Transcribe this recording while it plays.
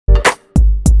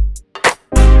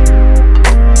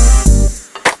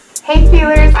Hey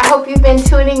Feelers, I hope you've been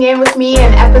tuning in with me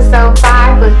in episode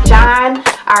 5 with Jon,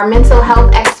 our mental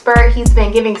health expert. He's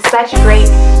been giving such great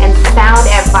and sound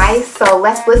advice, so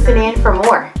let's listen in for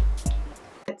more.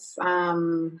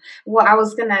 The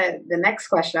next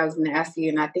question I was gonna ask you,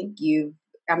 and I think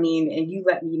and you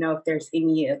let me know if there's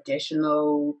any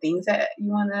additional things that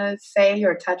you want to say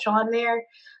or touch on there,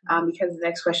 because the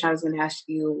next question I was gonna ask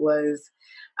you was,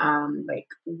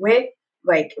 with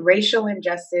racial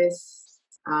injustice,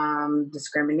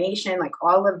 discrimination, like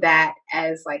all of that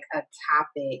as like a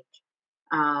topic,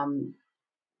 um,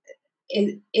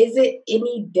 is it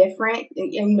any different?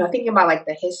 And thinking about like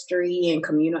the history and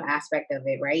communal aspect of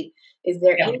it, right? Is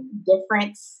there Yeah. any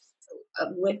difference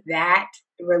with that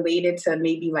related to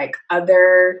maybe like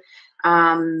other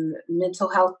mental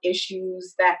health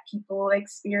issues that people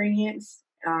experience?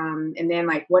 And then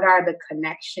like, what are the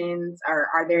connections, or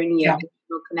are there any Yeah.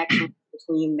 additional connections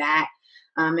between that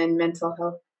and mental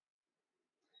health?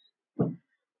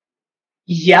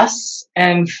 Yes,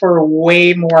 and for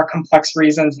way more complex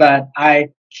reasons that I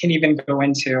can even go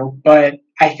into. But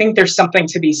I think there's something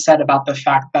to be said about the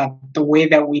fact that the way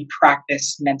that we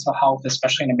practice mental health,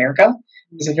 especially in America,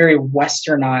 is a very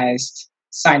westernized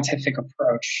scientific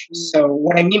approach. So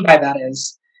what I mean by that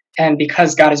is, and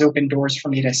because God has opened doors for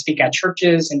me to speak at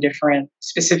churches and different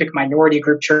specific minority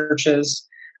group churches,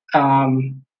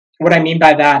 what I mean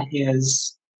by that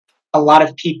is a lot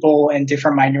of people in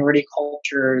different minority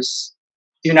cultures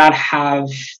do not have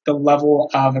the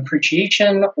level of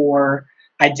appreciation or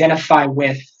identify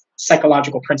with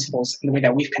psychological principles in the way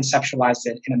that we've conceptualized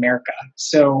it in America.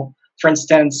 So, for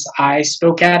instance, I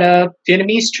spoke at a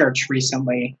Vietnamese church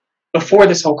recently before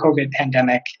this whole COVID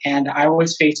pandemic, and I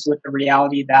was faced with the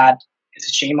reality that it's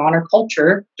a shame on our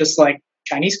culture, just like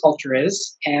Chinese culture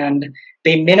is, and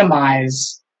they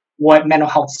minimize what mental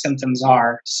health symptoms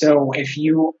are. So if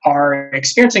you are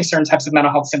experiencing certain types of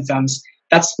mental health symptoms,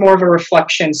 that's more of a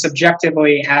reflection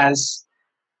subjectively as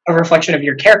a reflection of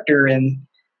your character and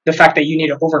the fact that you need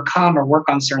to overcome or work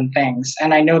on certain things.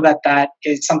 And I know that that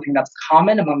is something that's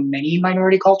common among many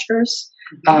minority cultures.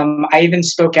 I even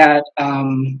spoke at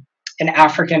an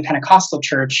African Pentecostal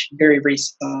church very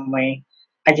recently.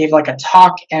 I gave like a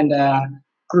talk and a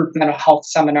group mental health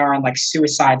seminar on like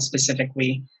suicide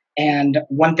specifically. And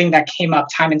one thing that came up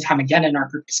time and time again in our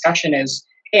group discussion is,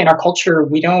 hey, in our culture,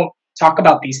 we don't talk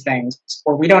about these things,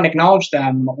 or we don't acknowledge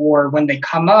them, or when they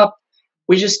come up,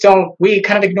 we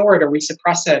kind of ignore it, or we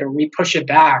suppress it, or we push it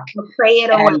back. Or pray it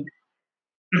away.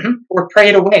 Or pray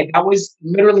it away. That was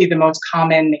literally the most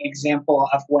common example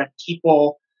of what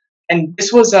people, and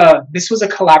this was a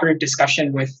collaborative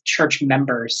discussion with church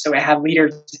members. So it had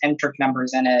leaders and church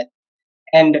members in it.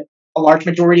 And a large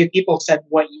majority of people said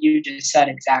what you just said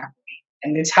exactly.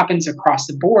 And this happens across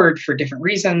the board for different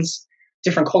reasons,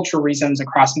 different cultural reasons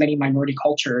across many minority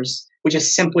cultures. We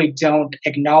just simply don't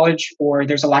acknowledge, or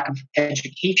there's a lack of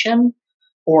education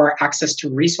or access to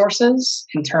resources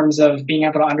in terms of being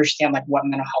able to understand like what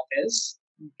mental health is.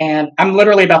 And I'm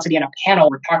literally about to be in a panel.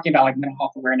 We're talking about like mental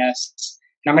health awareness.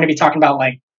 And I'm going to be talking about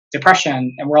like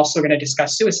depression. And we're also going to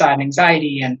discuss suicide and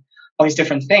anxiety and all these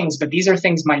different things. But these are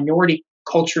things minority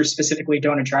cultures specifically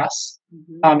don't address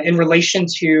in relation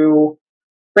to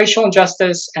racial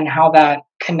injustice and how that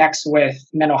connects with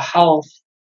mental health.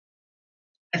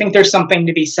 I think there's something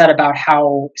to be said about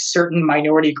how certain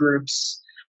minority groups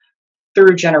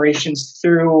through generations,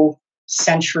 through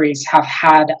centuries, have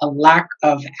had a lack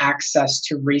of access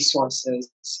to resources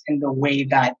in the way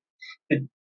that the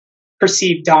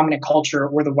perceived dominant culture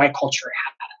or the white culture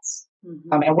has.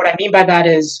 And what I mean by that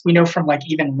is, we know from like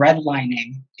even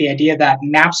redlining, the idea that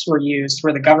maps were used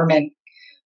where the government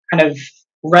kind of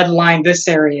redlined this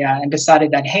area and decided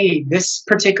that, hey, this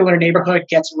particular neighborhood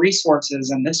gets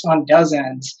resources and this one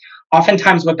doesn't.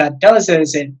 Oftentimes what that does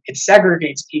is it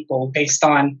segregates people based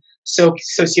on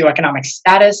socioeconomic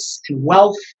status and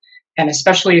wealth. And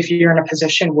especially if you're in a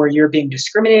position where you're being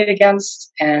discriminated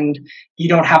against and you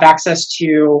don't have access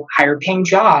to higher paying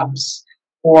jobs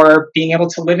or being able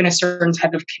to live in a certain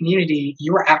type of community,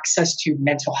 your access to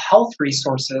mental health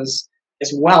resources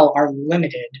as well are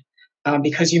limited,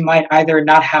 because you might either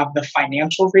not have the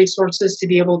financial resources to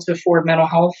be able to afford mental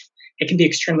health. It can be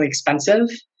extremely expensive,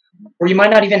 or you might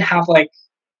not even have like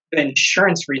the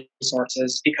insurance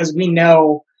resources, because we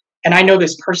know, and I know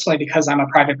this personally because I'm a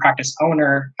private practice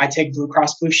owner, I take Blue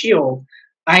Cross Blue Shield.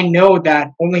 I know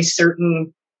that only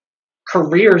certain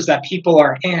careers that people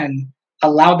are in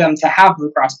allow them to have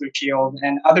Blue Cross Blue Shield,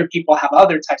 and other people have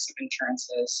other types of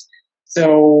insurances.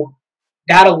 So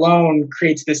that alone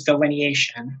creates this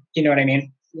delineation. You know what I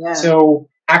mean? Yeah. So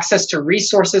access to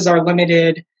resources are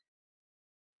limited.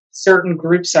 certain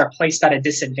groups are placed at a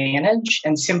disadvantage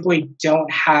and simply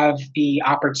don't have the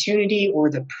opportunity or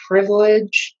the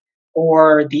privilege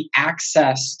or the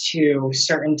access to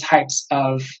certain types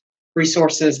of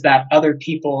resources that other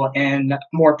people in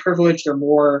more privileged or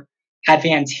more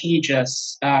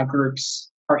advantageous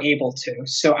groups are able to.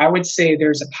 So I would say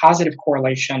there's a positive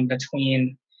correlation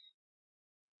between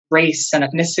race and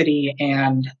ethnicity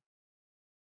and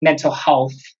mental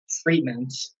health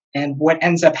treatment. And what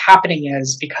ends up happening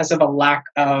is because of a lack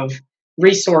of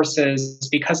resources,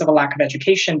 because of a lack of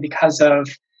education, because of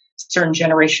certain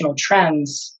generational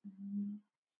trends,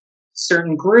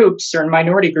 certain groups, certain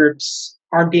minority groups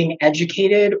aren't being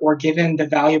educated or given the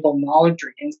valuable knowledge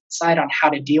or insight on how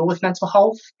to deal with mental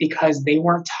health because they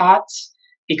weren't taught,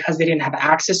 because they didn't have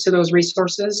access to those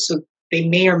resources. So they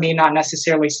may or may not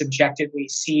necessarily subjectively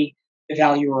see the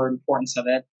value or importance of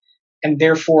it, and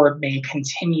therefore may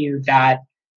continue that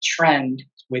trend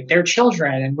with their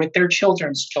children and with their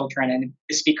children's children. And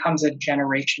this becomes a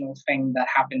generational thing that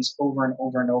happens over and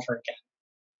over and over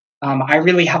again. I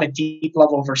really have a deep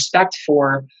level of respect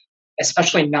for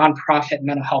especially nonprofit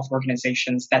mental health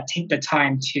organizations that take the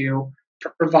time to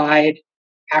provide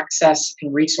access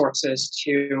and resources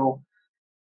to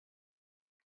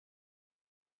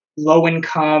low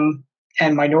income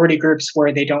and minority groups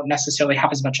where they don't necessarily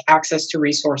have as much access to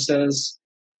resources.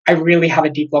 I really have a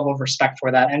deep level of respect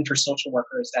for that and for social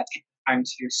workers that take the time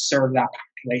to serve that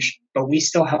population. But we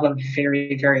still have a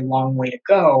very, very long way to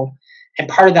go. And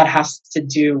part of that has to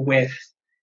do with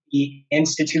the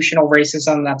institutional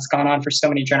racism that's gone on for so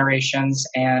many generations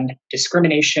and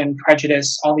discrimination,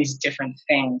 prejudice, all these different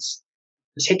things,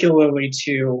 particularly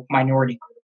to minority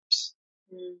groups.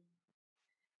 Mm.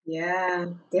 Yeah,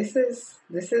 this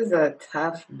is a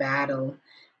tough battle.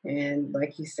 And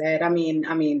like you said, I mean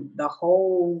the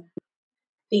whole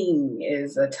thing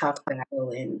is a tough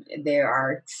battle and there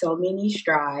are so many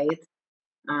strides,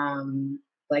 um,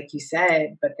 like you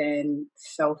said, but then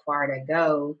so far to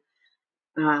go.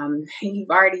 You've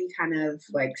already kind of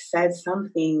like said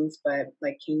some things, but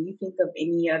like, can you think of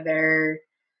any other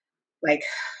like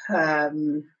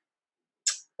um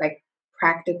like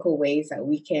practical ways that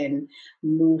we can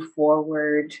move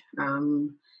forward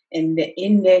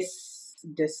in this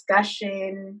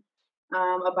discussion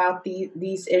about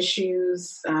these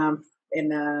issues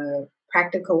in a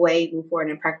practical way, move forward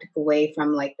in a practical way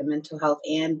from like the mental health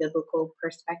and biblical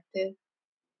perspective?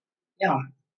 Yeah.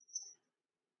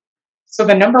 So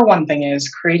the number one thing is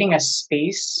creating a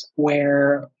space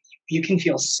where you can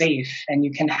feel safe and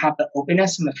you can have the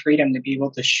openness and the freedom to be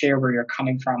able to share where you're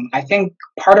coming from. I think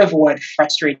part of what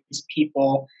frustrates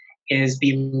people is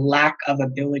the lack of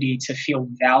ability to feel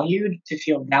valued, to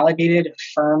feel validated,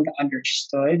 affirmed,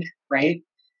 understood, right?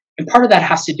 And part of that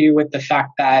has to do with the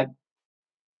fact that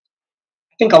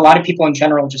I think a lot of people in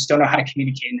general just don't know how to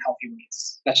communicate in healthy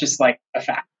ways. That's just like a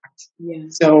fact. Yeah.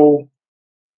 So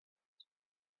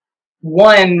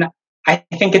one, I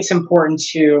think it's important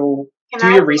to Can do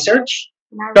I your research.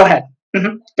 can I Go ahead.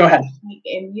 Go ahead.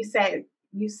 and you said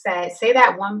say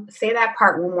that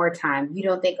part one more time. You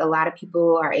don't think a lot of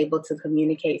people are able to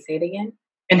communicate, say it again,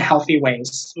 In healthy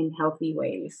ways. in healthy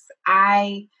ways.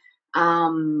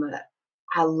 Um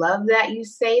I love that you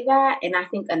say that, and I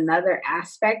think another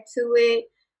aspect to it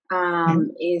Mhm.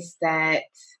 is that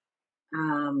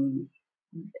um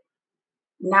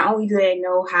not only do they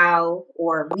know how,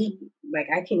 or we, like,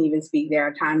 I can't even speak. There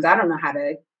are times I don't know how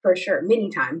to, for sure,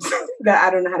 many times that I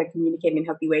don't know how to communicate in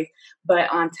healthy ways. But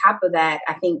on top of that,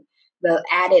 I think the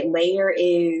added layer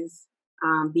is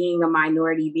being a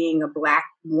minority, being a Black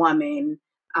woman,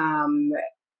 um,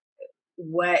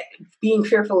 what being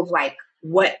fearful of like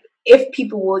what if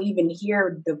people will even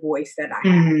hear the voice that I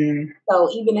have. Mhm.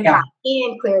 So even if I Yeah.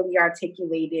 can clearly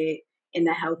articulate it in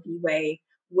a healthy way,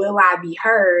 will I be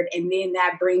heard? And then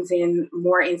that brings in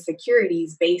more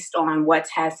insecurities based on what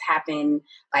has happened,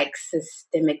 like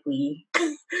systemically,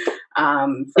 for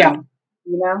me. Yeah.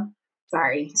 You know,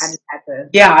 sorry, I just had to.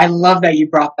 Yeah, I love that you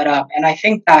brought that up. And I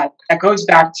think that that goes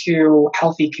back to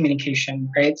healthy communication,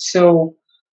 right? So,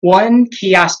 one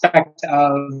key aspect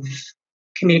of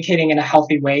communicating in a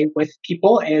healthy way with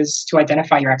people is to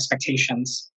identify your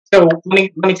expectations. So, let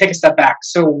me take a step back.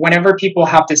 So, whenever people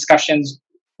have discussions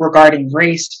regarding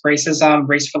race, racism,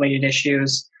 race related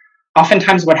issues,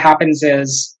 oftentimes what happens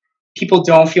is people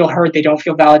don't feel heard, they don't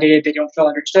feel validated, they don't feel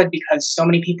understood because so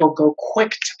many people go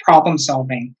quick to problem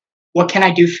solving. What can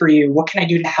I do for you? What can I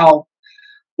do to help?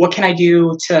 What can I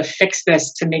do to fix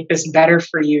this, to make this better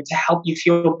for you, to help you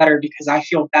feel better because I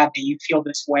feel bad that you feel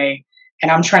this way.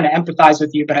 And I'm trying to empathize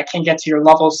with you, but I can't get to your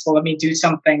level. So let me do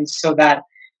something so that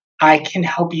I can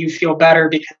help you feel better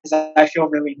because I feel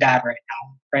really bad right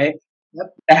now, right?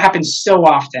 Yep. That happens so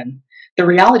often. The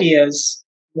reality is,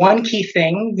 one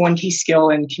key skill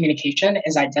in communication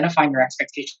is identifying your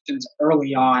expectations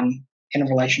early on in a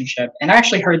relationship. And I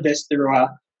actually heard this through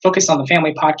a Focus on the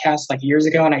Family podcast like years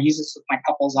ago, and I use this with my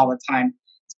couples all the time.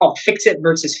 It's called fix it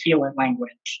versus feel it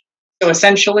language. So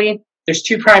essentially, there's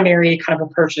two primary kind of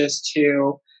approaches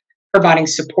to providing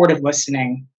supportive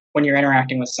listening when you're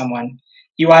interacting with someone.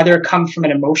 You either come from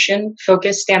an emotion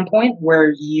focused standpoint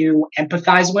where you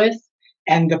empathize with,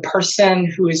 and the person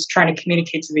who is trying to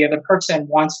communicate to the other person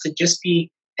wants to just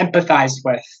be empathized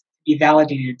with, be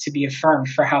validated, to be affirmed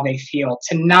for how they feel,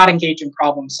 to not engage in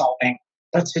problem solving,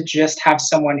 but to just have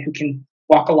someone who can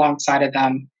walk alongside of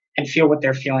them and feel what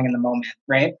they're feeling in the moment,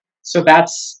 right? So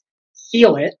that's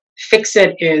feel it. Fix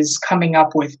it is coming up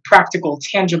with practical,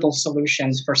 tangible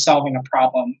solutions for solving a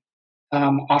problem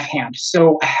offhand.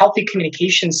 So a healthy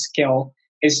communication skill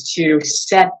is to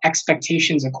set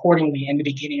expectations accordingly in the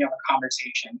beginning of a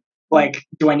conversation. Like,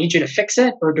 do I need you to fix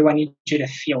it or do I need you to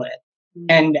feel it?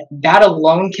 And that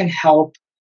alone can help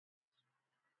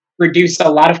reduce a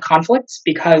lot of conflicts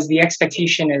because the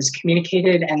expectation is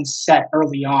communicated and set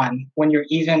early on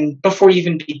before you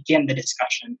even begin the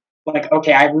discussion. Like,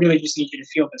 okay, I really just need you to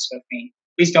feel this with me.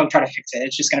 Please don't try to fix it.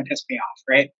 It's just going to piss me off,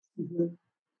 right? Mm-hmm.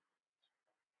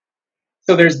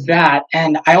 So there's that.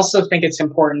 And I also think it's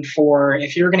important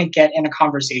if you're going to get in a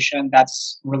conversation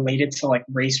that's related to like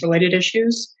race related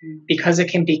issues, because it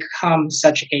can become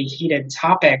such a heated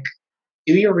topic,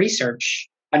 do your research,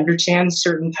 understand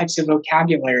certain types of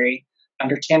vocabulary,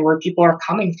 understand where people are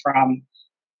coming from.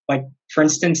 Like, for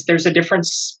instance, there's a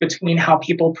difference between how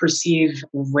people perceive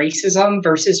racism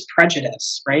versus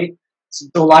prejudice, right? So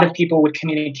a lot of people would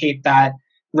communicate that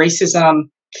racism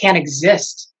can't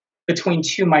exist between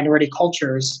two minority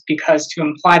cultures because to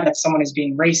imply that someone is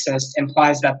being racist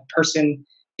implies that the person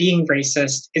being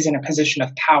racist is in a position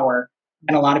of power.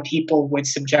 And a lot of people would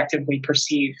subjectively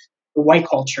perceive the white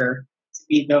culture to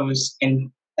be those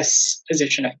in a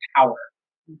position of power.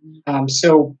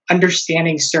 So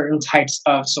understanding certain types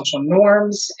of social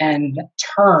norms and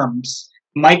terms,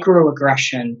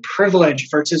 microaggression, privilege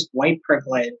versus white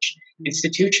privilege,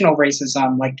 institutional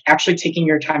racism, like actually taking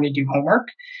your time to do homework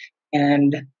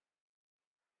and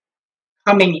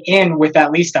coming in with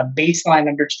at least a baseline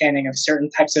understanding of certain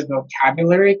types of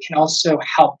vocabulary can also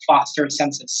help foster a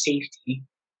sense of safety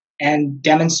and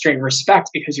demonstrate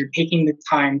respect because you're taking the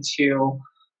time to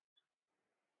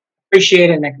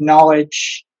appreciate and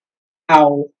acknowledge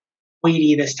how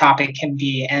weighty this topic can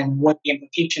be and what the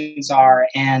implications are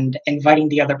and inviting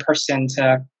the other person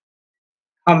to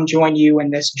come join you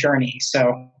in this journey.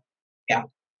 So yeah,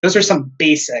 those are some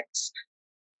basics.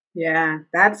 Yeah,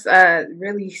 that's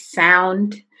really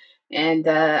sound. And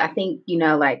I think,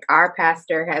 like our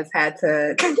pastor has had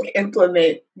to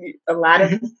implement a lot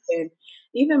of things. And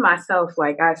even myself,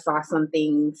 like I saw some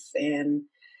things and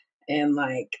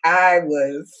like I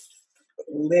was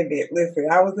livid. Listen,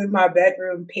 I was in my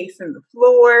bedroom pacing the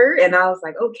floor and I was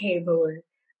like, okay, Lord,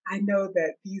 I know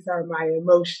that these are my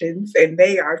emotions and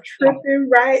they are tripping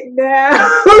right now.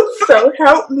 So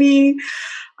help me.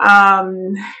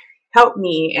 Help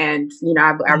me. And,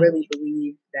 I really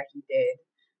believe that he did.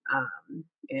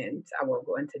 And I won't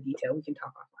go into detail. We can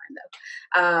talk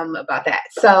offline though, about that.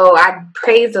 So I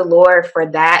praise the Lord for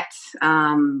that,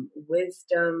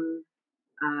 wisdom,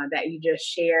 that you just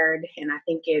shared. And I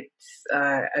think it's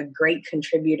a great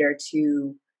contributor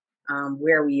to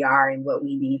where we are and what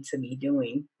we need to be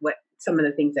doing, what some of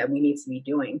the things that we need to be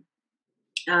doing.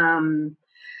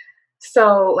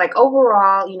 So like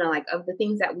overall, like of the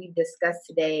things that we've discussed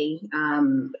today,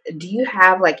 do you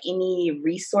have like any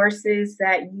resources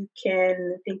that you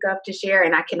can think of to share?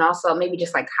 And I can also maybe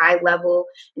just like high level.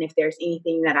 And if there's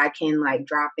anything that I can like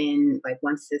drop in, like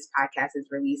once this podcast is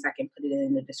released, I can put it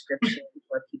in the description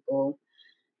for people.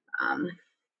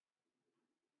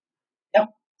 Yep.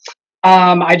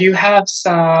 I do have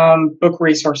some book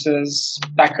resources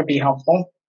that could be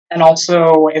helpful. And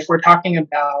also, if we're talking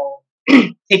about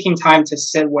taking time to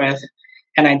sit with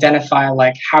and identify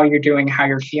like how you're doing, how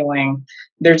you're feeling,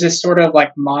 there's this sort of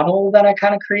like model that I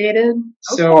kind of created. Okay.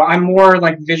 So I'm more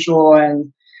like visual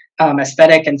and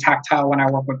aesthetic and tactile when I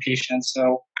work with patients.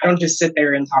 So I don't just sit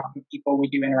there and talk with people. We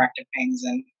do interactive things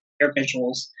and they're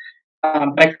visuals.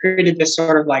 But I created this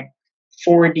sort of like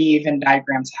 4D Venn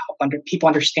diagram to help people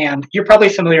understand. You're probably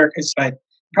familiar with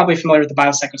the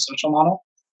biopsychosocial model,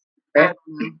 right?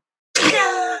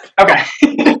 Okay.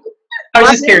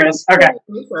 I was just curious. Okay.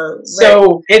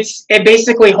 So it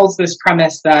basically holds this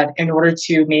premise that in order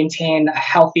to maintain a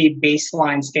healthy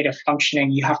baseline state of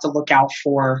functioning, you have to look out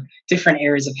for different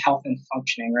areas of health and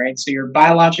functioning, right? So your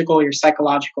biological, your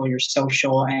psychological, your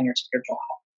social, and your spiritual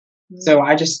health. So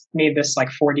I just made this like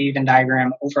 4D Venn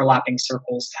diagram, overlapping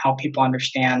circles to help people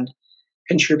understand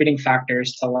contributing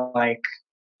factors to like,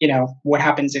 what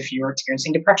happens if you're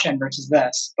experiencing depression versus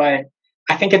this. But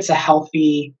I think it's a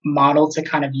healthy model to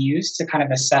kind of use to kind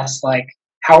of assess like,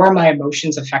 how are my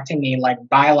emotions affecting me, like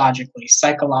biologically,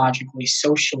 psychologically,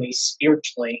 socially,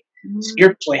 spiritually?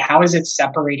 Spiritually, how is it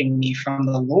separating me from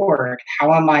the Lord?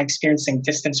 How am I experiencing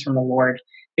distance from the Lord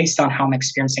based on how I'm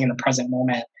experiencing in the present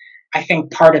moment? I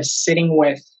think part of sitting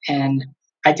with and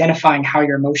identifying how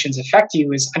your emotions affect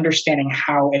you is understanding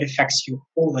how it affects you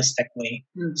holistically.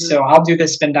 So I'll do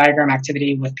this Venn diagram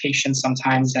activity with patients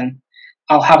sometimes, and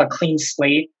I'll have a clean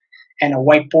slate and a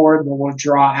whiteboard where we'll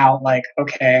draw out like,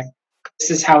 okay,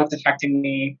 this is how it's affecting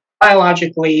me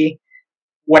biologically,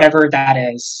 whatever that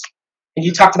is. And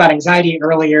you talked about anxiety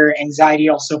earlier. Anxiety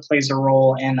also plays a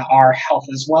role in our health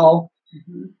as well.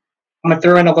 I'm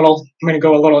going to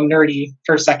go a little nerdy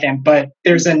for a second, but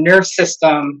there's a nerve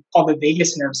system called the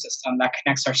vagus nerve system that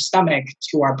connects our stomach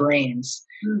to our brains.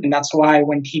 And that's why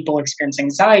when people experience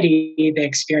anxiety, they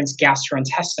experience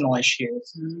gastrointestinal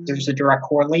issues. There's a direct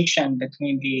correlation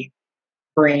between the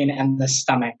brain and the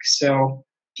stomach. So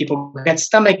people get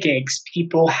stomach aches,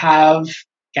 people have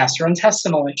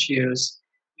gastrointestinal issues,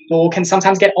 people can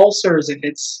sometimes get ulcers if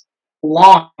it's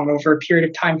long over a period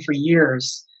of time for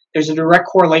years. There's a direct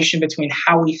correlation between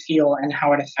how we feel and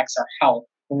how it affects our health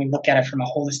when we look at it from a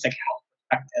holistic health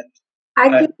perspective. I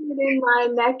get it in my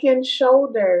neck and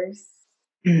shoulders.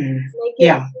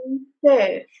 Yeah.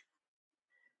 Stiff.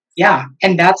 Yeah.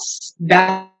 And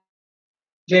that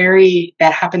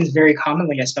happens very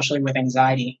commonly, especially with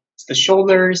anxiety. It's the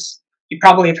shoulders. You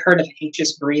probably have heard of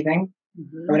anxious breathing,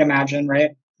 I would imagine,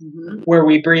 right? Where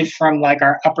we breathe from like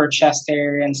our upper chest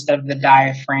area instead of the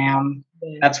diaphragm.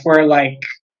 That's where like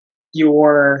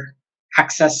your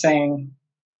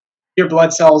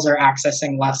blood cells are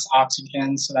accessing less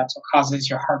oxygen. So that's what causes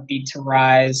your heartbeat to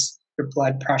rise, your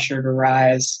blood pressure to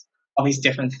rise, all these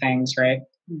different things, right?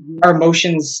 Our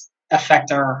emotions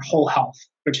affect our whole health,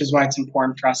 which is why it's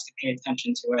important for us to pay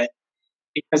attention to it,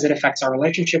 because it affects our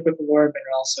relationship with the Lord, but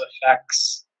it also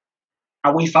affects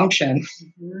how we function.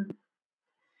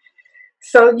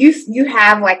 So you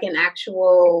have like an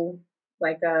actual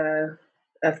like a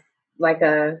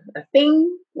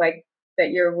thing like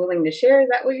that you're willing to share? Is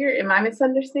that what am I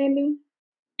misunderstanding?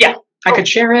 Yeah, I could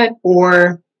share it,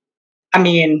 or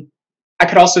I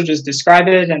could also just describe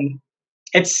it, and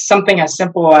it's something as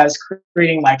simple as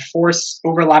creating like 4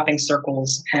 overlapping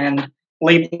circles and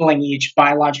labeling each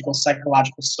biological,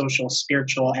 psychological, social,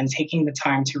 spiritual, and taking the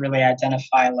time to really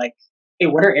identify like, hey,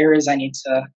 what are areas I need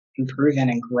to improve in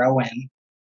and grow in?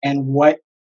 And what,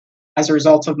 as a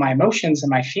result of my emotions and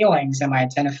my feelings, am I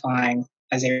identifying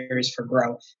as areas for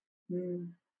growth?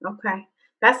 Okay,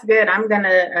 that's good. I'm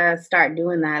gonna start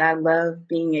doing that. I love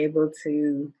being able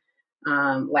to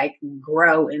like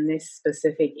grow in this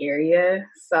specific area.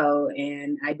 So,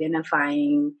 and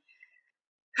identifying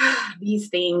these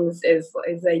things is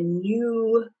a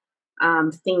new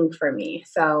thing for me.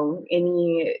 So,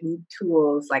 any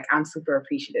tools, like I'm super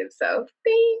appreciative. So,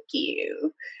 thank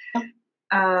you.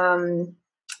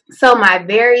 So my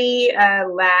very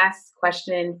last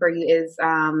question for you is,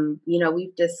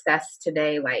 we've discussed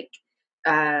today like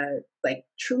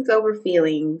truth over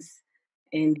feelings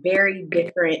in very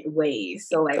different ways.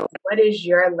 So like, what is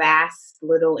your last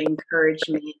little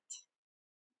encouragement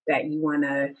that you want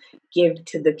to give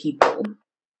to the people?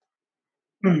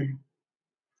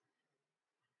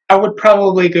 I would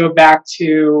probably go back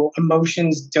to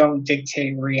emotions don't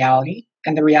dictate reality.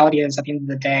 And the reality is, at the end of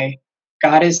the day,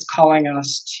 God is calling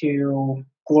us to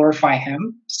glorify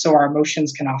Him. So our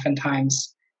emotions can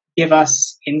oftentimes give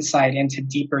us insight into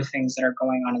deeper things that are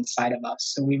going on inside of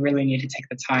us. So we really need to take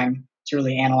the time to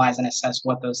really analyze and assess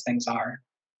what those things are.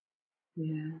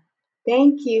 Yeah.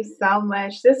 Thank you so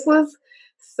much. This was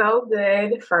so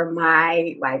good for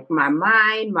my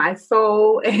mind, my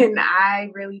soul, and I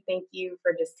really thank you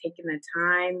for just taking the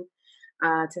time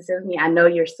to sit with me. I know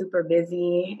you're super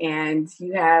busy and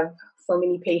you have so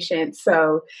many patients,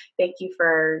 so thank you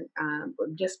for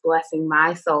just blessing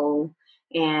my soul,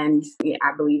 and yeah,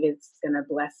 I believe it's gonna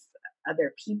bless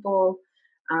other people.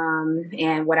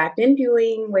 And what I've been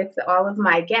doing with all of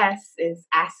my guests is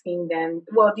asking them,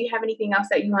 well, do you have anything else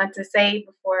that you want to say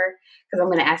before? Because I'm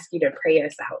going to ask you to pray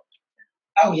us out.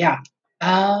 Oh, yeah.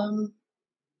 Not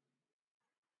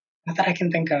that I can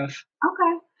think of.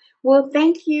 Okay. Well,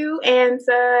 thank you. And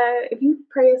if you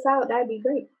pray us out, that'd be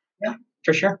great. Yeah,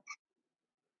 for sure.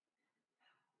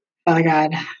 Father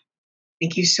God,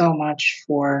 thank you so much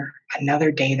for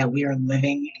another day that we are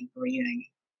living and breathing.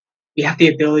 We have the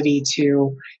ability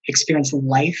to experience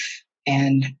life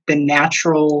and the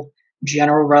natural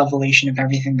general revelation of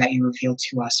everything that you reveal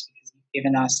to us because you've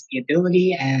given us the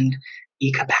ability and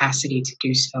the capacity to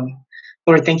do so.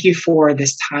 Lord, thank you for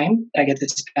this time that I get to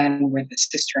spend with a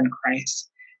sister in Christ.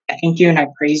 I thank you and I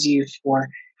praise you for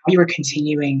how you are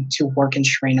continuing to work in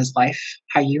Sharena's life,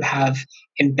 how you have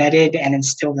embedded and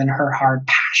instilled in her heart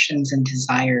passions and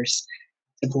desires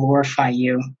to glorify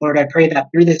you. Lord, I pray that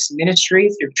through this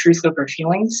ministry, through Truth Over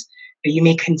Feelings, that you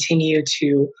may continue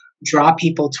to draw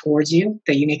people towards you,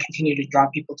 that you may continue to draw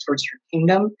people towards your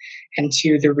kingdom and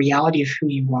to the reality of who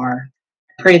you are.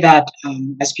 I pray that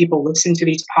as people listen to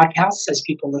these podcasts, as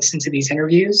people listen to these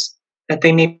interviews, that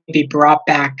they may be brought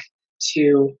back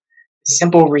to the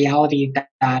simple reality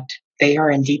that they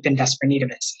are in deep and desperate need of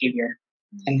a Savior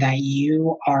and that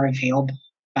you are available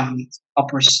to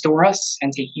help restore us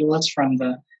and to heal us from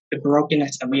the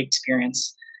brokenness that we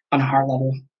experience on a heart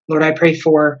level. Lord, I pray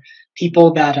for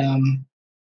people that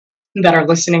are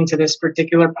listening to this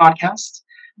particular podcast,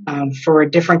 for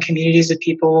different communities of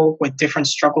people with different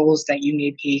struggles that you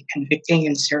may be convicting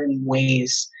in certain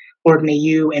ways. Lord, may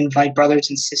you invite brothers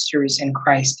and sisters in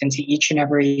Christ into each and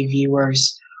every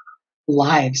viewer's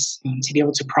lives to be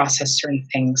able to process certain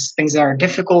things that are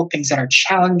difficult, things that are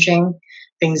challenging,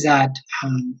 things that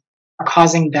are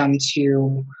causing them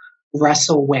to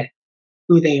wrestle with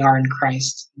who they are in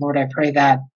Christ. Lord, I pray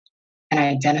that an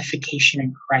identification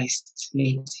in Christ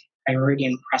may take priority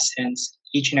and precedence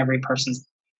each and every person's.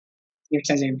 Your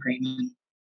son's name, pray, amen.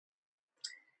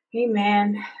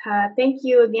 Amen. Thank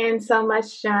you again so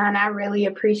much, Jon. I really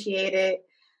appreciate it.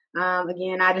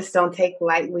 Again, I just don't take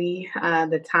lightly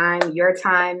the time, your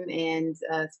time, and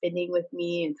spending with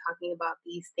me and talking about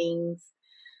these things.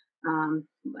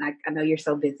 I know you're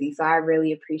so busy, so I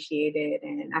really appreciate it.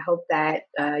 And I hope that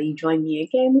you join me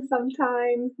again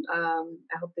sometime.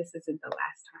 I hope this isn't the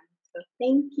last time. So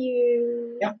thank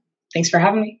you. Yeah. Thanks for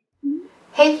having me.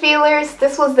 Hey feelers,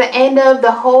 this was the end of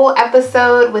the whole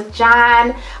episode with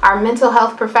Jon, our mental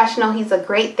health professional. He's a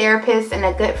great therapist and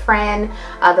a good friend.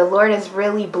 The Lord has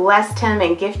really blessed him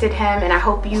and gifted him, and I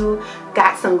hope you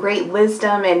got some great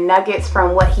wisdom and nuggets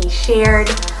from what he shared.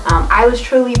 I was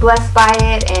truly blessed by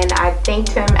it, and I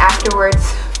thanked him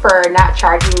afterwards for not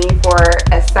charging me for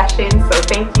a session. So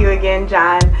thank you again,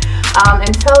 Jon.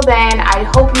 Until then, I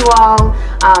hope you all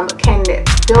can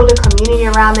build a community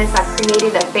around this. I've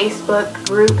created a Facebook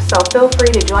group, so feel free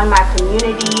to join my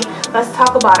community. Let's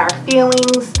talk about our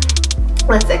feelings.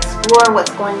 Let's explore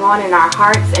what's going on in our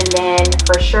hearts, and then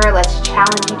for sure, let's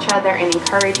challenge each other and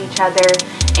encourage each other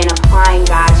in applying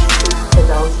God's truth to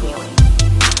those feelings.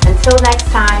 Until next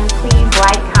time, please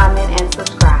like, comment, and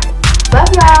subscribe. Love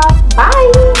y'all.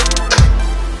 Bye.